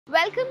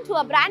Welcome to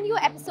a brand new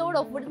episode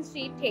of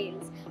WoodenStreet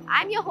Tales.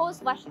 I'm your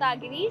host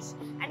Vashta Girish,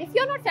 and if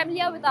you're not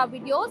familiar with our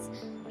videos,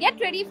 get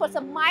ready for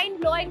some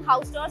mind-blowing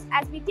house tours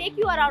as we take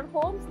you around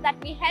homes that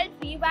we help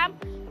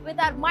revamp with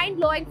our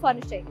mind-blowing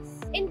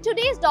furnishings. In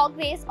today's dog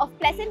race of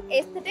pleasant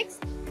aesthetics,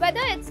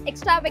 whether it's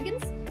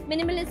extravagance,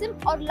 minimalism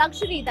or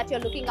luxury that you're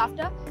looking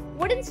after,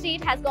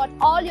 WoodenStreet has got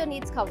all your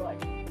needs covered.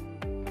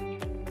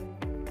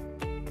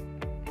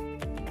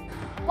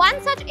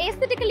 One such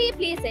aesthetically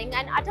pleasing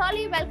and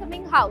utterly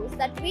welcoming house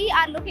that we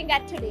are looking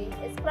at today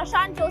is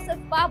Prashant Joseph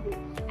Babu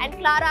and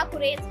Clara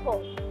Kurian's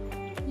home.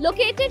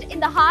 Located in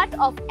the heart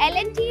of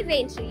L&T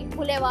Rangery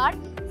Boulevard,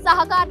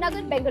 Sahakar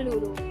Nagar,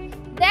 Bengaluru.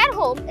 Their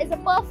home is a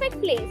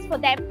perfect place for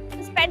them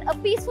to spend a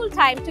peaceful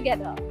time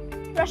together.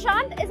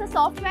 Prashant is a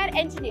software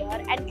engineer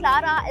and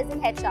Clara is in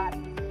HR.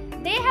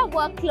 They have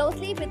worked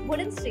closely with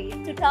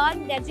WoodenStreet to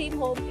turn their dream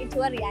home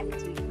into a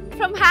reality.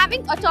 From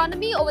having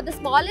autonomy over the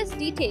smallest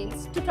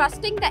details to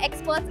trusting the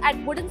experts at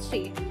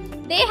WoodenStreet,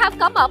 they have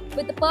come up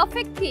with the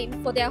perfect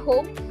theme for their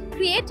home,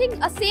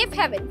 creating a safe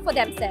haven for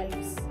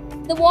themselves.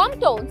 The warm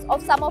tones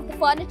of some of the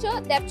furniture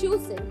they have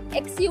chosen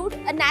exude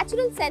a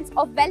natural sense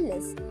of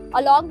wellness,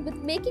 along with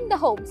making the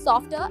home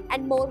softer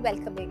and more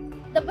welcoming.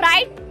 The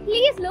bride,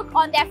 please look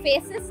on their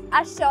faces,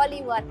 are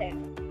surely worth it.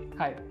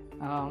 Hi,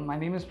 my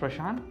name is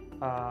Prashant.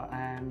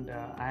 And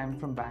I am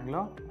from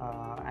Bangalore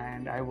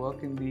and I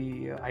work in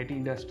the IT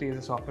industry as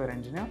a software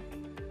engineer.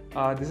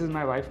 This is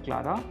my wife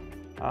Clara.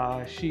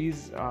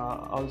 She's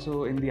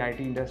also in the IT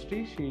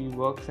industry. She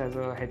works as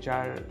a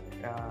HR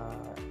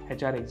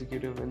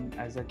executive and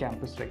as a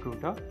campus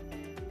recruiter.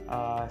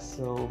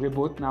 So we're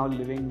both now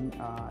living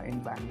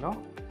in Bangalore.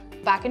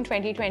 Back in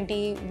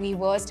 2020, we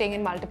were staying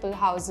in multiple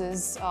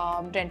houses,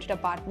 rented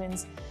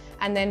apartments,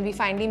 and then we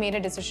finally made a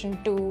decision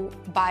to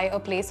buy a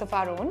place of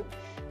our own.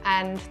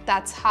 And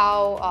that's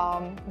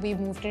how we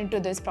moved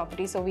into this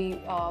property. So we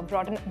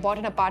bought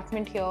an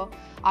apartment here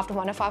after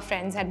one of our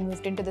friends had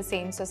moved into the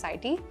same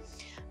society.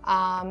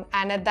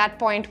 And at that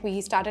point,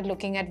 we started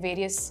looking at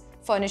various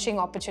furnishing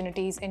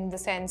opportunities, in the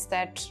sense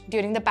that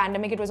during the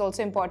pandemic, it was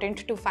also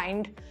important to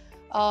find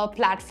a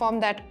platform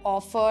that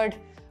offered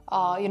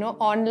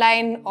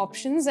online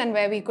options, and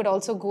where we could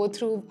also go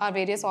through our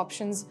various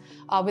options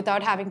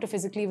without having to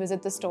physically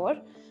visit the store.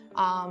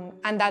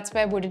 And that's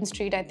where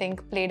WoodenStreet, I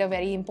think, played a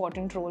very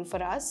important role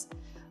for us.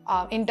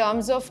 In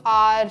terms of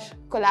our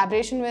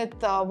collaboration with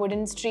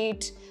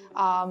WoodenStreet,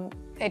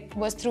 it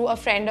was through a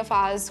friend of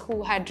ours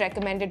who had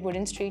recommended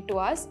WoodenStreet to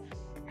us.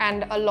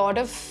 And a lot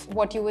of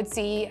what you would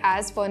see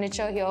as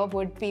furniture here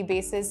would be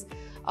basis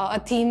a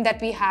theme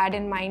that we had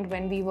in mind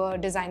when we were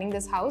designing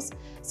this house.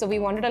 So we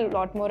wanted a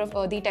lot more of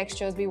earthy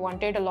textures. We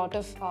wanted a lot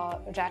of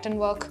rattan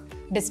work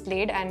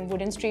displayed, and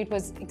WoodenStreet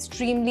was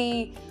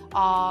extremely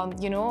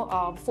upfront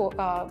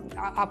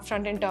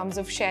in terms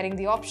of sharing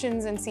the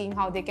options and seeing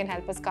how they can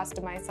help us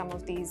customize some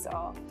of these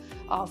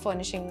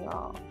furnishing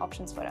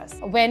options for us.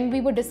 When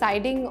we were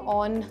deciding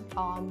on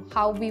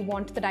how we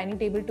want the dining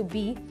table to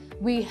be,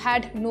 we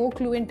had no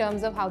clue in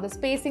terms of how the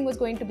spacing was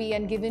going to be,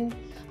 and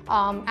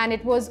and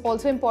it was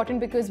also important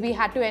because we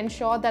had to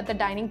ensure that the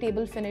dining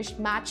table finish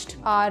matched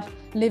our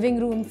living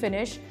room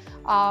finish.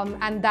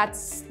 And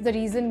that's the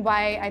reason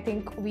why I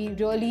think we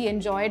really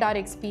enjoyed our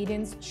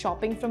experience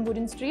shopping from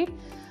WoodenStreet.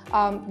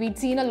 We'd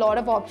seen a lot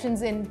of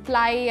options in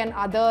ply and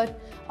other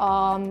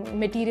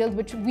materials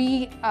which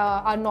we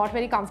are not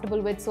very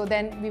comfortable with. So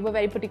then we were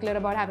very particular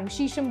about having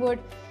shisham wood,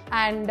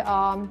 and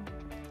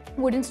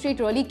WoodenStreet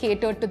really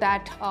catered to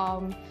that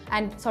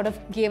and sort of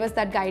gave us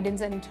that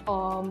guidance, and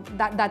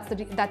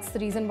that's the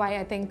reason why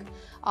I think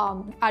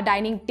our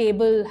dining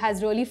table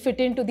has really fit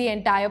into the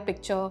entire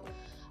picture.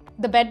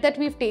 The bed that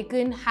we've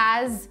taken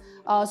has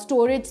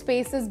storage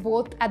spaces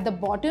both at the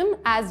bottom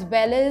as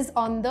well as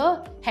on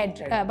the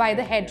by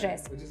the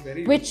headrest. Which is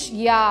very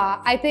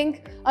I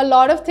think a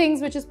lot of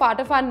things which is part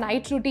of our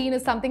night routine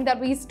is something that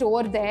we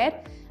store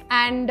there.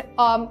 And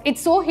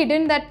it's so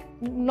hidden that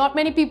not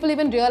many people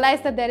even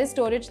realize that there is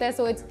storage there.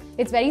 So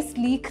it's very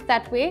sleek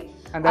that way.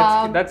 And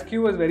that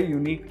SKU was very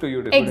unique to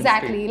you.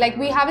 Exactly. Like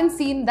we haven't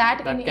seen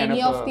that in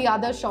any of the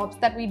other shops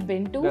that we'd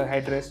been to. The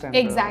headrest and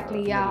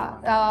exactly,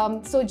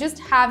 so just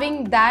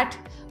having that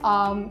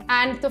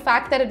and the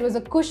fact that it was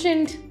a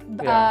cushioned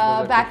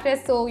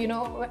backrest, so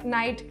at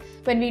night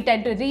when we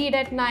tend to read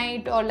at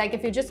night, or like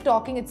if you're just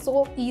talking, it's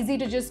so easy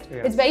to just,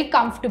 it's very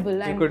comfortable.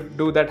 You could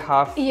do that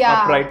half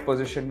upright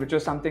position, which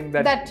was something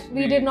that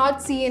we did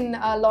not see in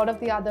a lot of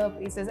the other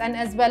places. And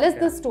as well as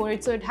the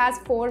storage, so it has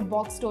 4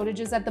 box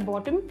storages at the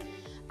bottom,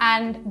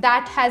 and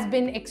that has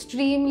been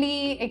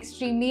extremely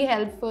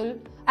helpful.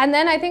 And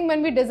then I think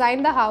when we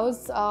designed the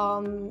house,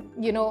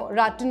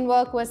 rattan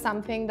work was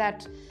something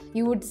that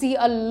you would see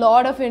a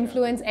lot of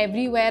influence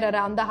everywhere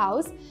around the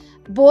house.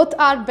 Both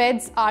our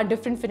beds are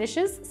different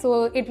finishes,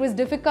 so it was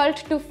difficult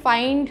to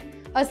find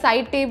a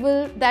side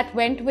table that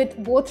went with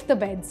both the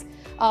beds,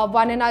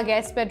 one in our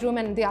guest bedroom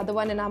and the other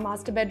one in our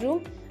master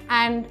bedroom.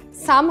 And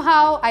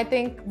somehow I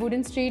think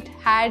WoodenStreet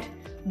had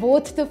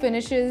both the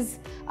finishes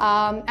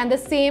and the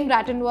same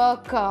rattan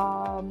work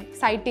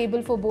side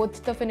table for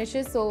both the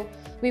finishes. So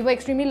we were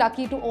extremely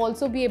lucky to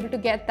also be able to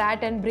get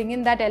that and bring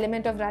in that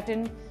element of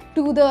rattan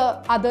to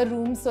the other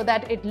rooms so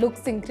that it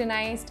looks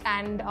synchronized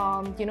and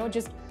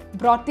just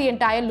brought the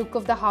entire look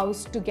of the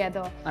house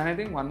together. And I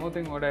think one more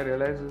thing what I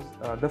realized is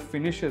the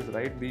finishes,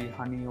 right? The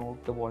honey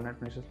oak, the walnut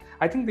finishes.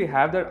 I think they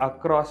have that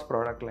across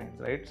product lines,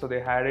 right? So they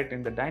had it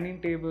in the dining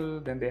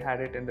table, then they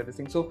had it in the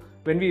thing. So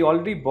when we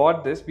already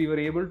bought this, we were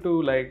able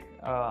to like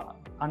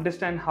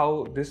understand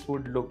how this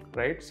would look,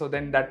 right? So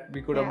then that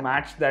we could have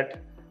matched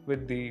that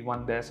with the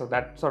one there. So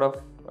that sort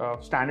of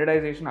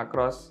standardization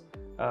across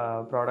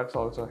products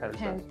also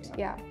helped us.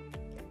 Yeah.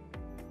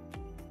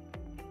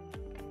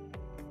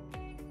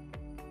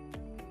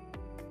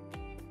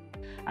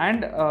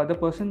 And the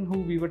person who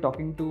we were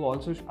talking to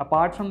also,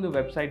 apart from the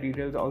website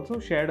details, also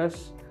shared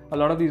us a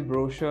lot of these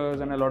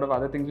brochures and a lot of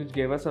other things which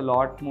gave us a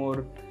lot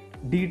more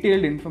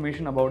detailed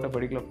information about a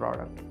particular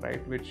product,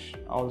 right? Which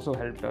also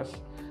helped us.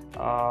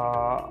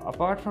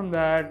 Apart from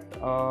that,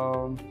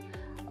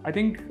 I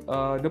think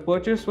the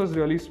purchase was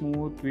really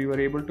smooth. We were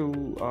able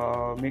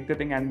to make the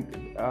thing,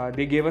 and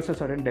they gave us a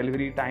certain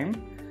delivery time,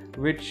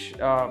 which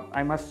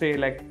I must say,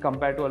 like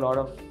compared to a lot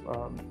of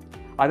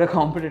other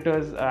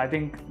competitors, I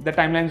think the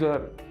timelines were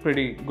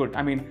pretty good.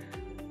 I mean,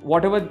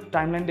 whatever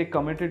timeline they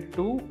committed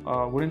to,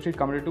 WoodenStreet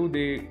committed to,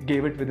 they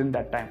gave it within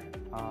that time.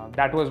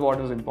 That was what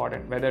was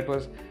important. Whether it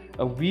was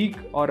a week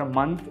or a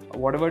month,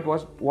 whatever it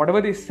was, whatever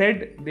they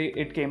said,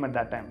 it came at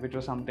that time, which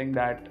was something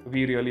that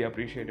we really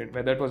appreciated.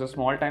 Whether it was a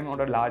small time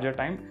or a larger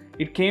time,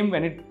 it came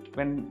when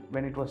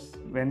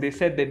they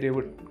said that they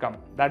would come.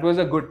 That was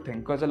a good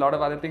thing, because a lot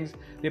of other things,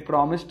 they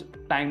promised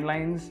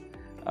timelines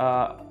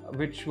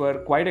which were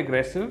quite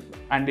aggressive,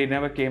 and they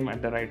never came at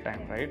the right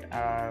time,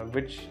 right?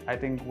 Which I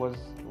think was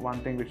one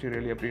thing which we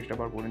really appreciated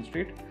about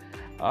WoodenStreet.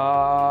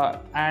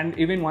 And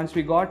even once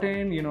we got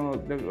in, you know,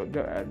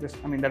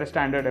 that is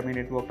standard. I mean,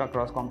 it worked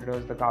across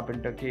competitors. The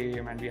carpenter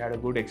came, and we had a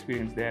good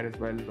experience there as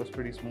well. It was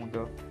pretty smooth.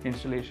 The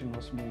installation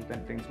was smooth,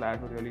 and things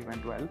like that really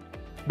went well.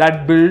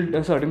 That built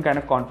a certain kind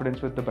of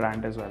confidence with the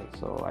brand as well.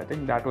 So I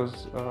think that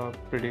was a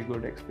pretty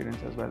good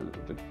experience as well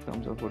in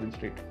terms of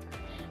WoodenStreet.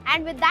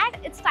 And with that,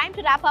 it's time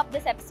to wrap up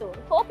this episode.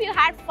 Hope you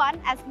had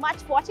fun as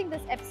much watching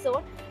this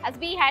episode as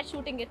we had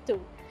shooting it too.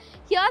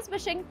 Here's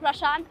wishing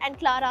Prashant and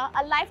Clara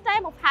a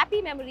lifetime of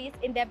happy memories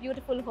in their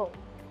beautiful home.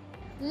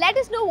 Let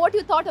us know what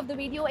you thought of the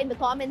video in the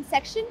comments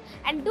section,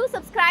 and do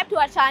subscribe to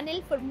our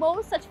channel for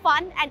more such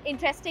fun and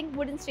interesting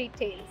WoodenStreet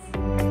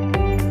tales.